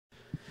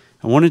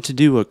I wanted to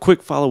do a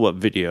quick follow-up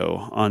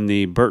video on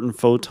the Burton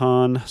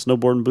Photon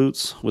snowboarding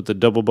boots with the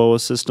double BOA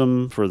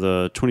system for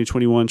the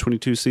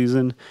 2021-22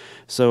 season.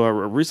 So I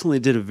recently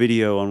did a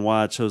video on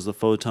why I chose the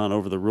Photon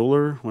over the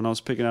Ruler when I was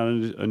picking out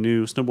a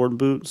new snowboarding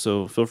boot,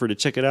 so feel free to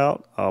check it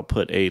out. I'll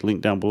put a link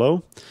down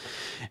below.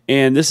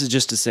 And this is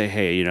just to say,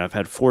 hey, I've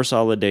had 4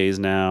 solid days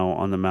now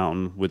on the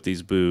mountain with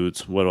these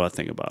boots. What do I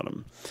think about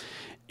them?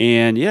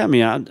 And yeah,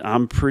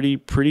 I'm pretty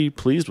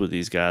pleased with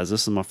these guys.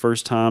 This is my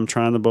first time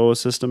trying the BOA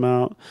system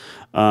out.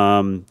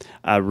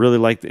 I really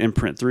like the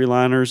imprint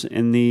 3-liners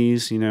in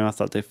these. I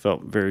thought they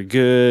felt very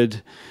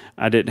good.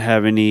 I didn't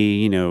have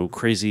any,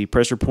 crazy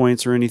pressure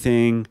points or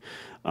anything.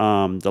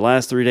 The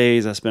last 3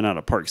 days I spent out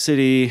at Park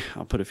City.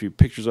 I'll put a few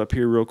pictures up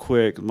here real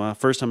quick. My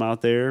first time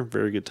out there,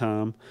 very good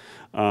time.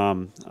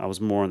 I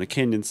was more on the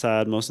canyon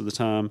side most of the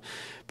time.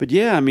 But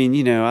yeah,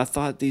 I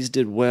thought these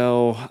did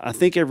well. I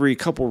think every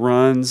couple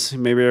runs,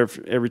 maybe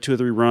every 2 or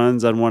 3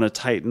 runs, I'd want to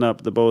tighten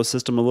up the BOA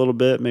system a little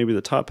bit, maybe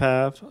the top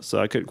half. So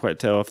I couldn't quite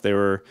tell if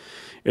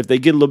they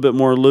get a little bit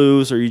more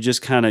loose or you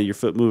just kind of your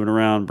foot moving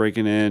around,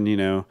 breaking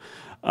in,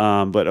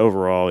 but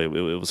overall, it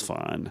was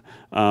fine.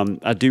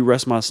 I do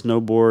rest my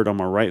snowboard on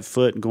my right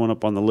foot going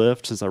up on the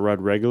lift since I ride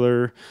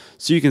regular.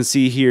 So you can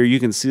see here, you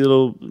can see a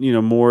little,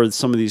 more of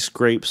some of these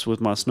scrapes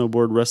with my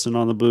snowboard resting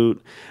on the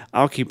boot.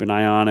 I'll keep an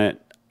eye on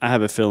it. I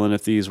have a feeling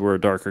if these were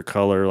a darker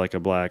color, like a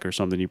black or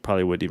something, you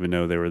probably wouldn't even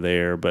know they were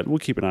there, but we'll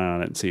keep an eye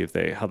on it and see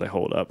how they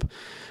hold up.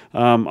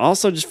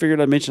 Also just figured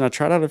I'd mention I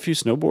tried out a few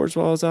snowboards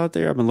while I was out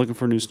there. I've been looking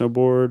for a new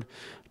snowboard.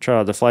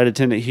 Tried out the flight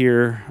attendant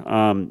here.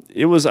 I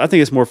think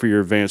it's more for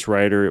your advanced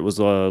rider. It was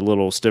a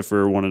little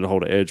stiffer, wanted to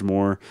hold an edge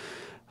more.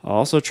 I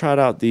also tried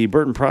out the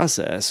Burton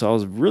Process, so I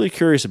was really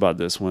curious about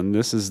this one.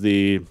 This is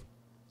the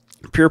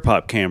Pure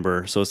Pop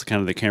camber, so it's kind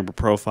of the camber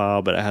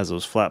profile, but it has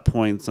those flat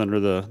points under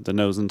the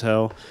nose and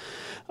tail.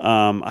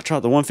 I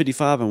tried the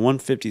 155 and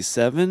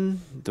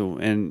 157,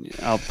 and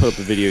I'll put up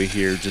a video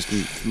here,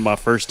 just my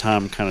first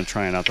time kind of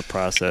trying out the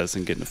process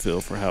and getting a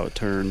feel for how it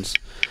turns.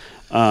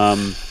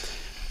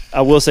 I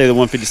will say the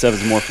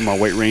 157 is more for my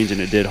weight range, and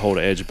it did hold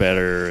edge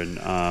better and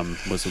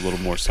was a little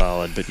more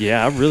solid. But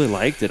yeah, I really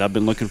liked it. I've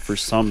been looking for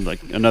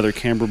another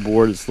camber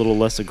board that's a little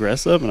less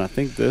aggressive, and I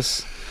think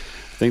this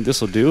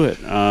will do it.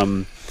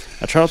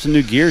 I tried out some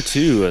new gear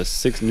too, a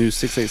new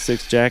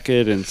 686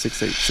 jacket and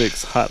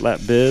 686 hot lap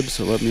bibs.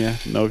 So let me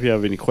know if you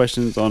have any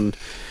questions on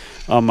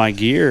my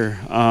gear.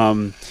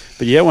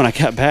 But yeah, when I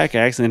got back, I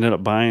actually ended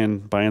up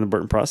buying the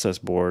Burton Process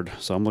board.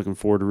 So I'm looking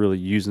forward to really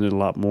using it a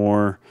lot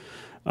more.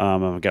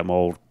 I've got my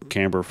old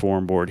camber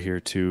form board here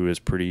too. It's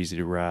pretty easy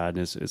to ride, and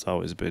it's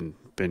always been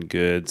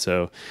good.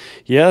 So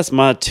yeah, that's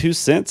my 2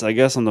 cents, I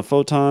guess, on the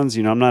Photons.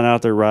 I'm not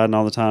out there riding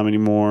all the time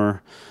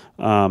anymore.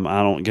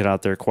 I don't get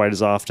out there quite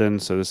as often,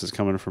 so this is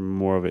coming from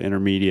more of an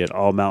intermediate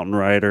all mountain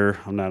rider.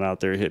 I'm not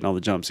out there hitting all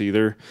the jumps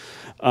either.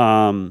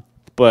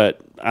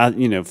 But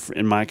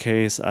in my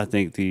case, I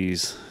think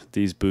these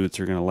boots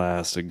are going to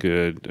last a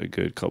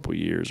good couple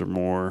years or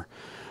more.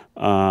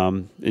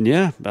 And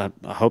yeah,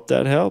 I hope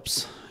that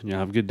helps.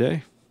 Have a good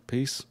day.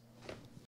 Peace.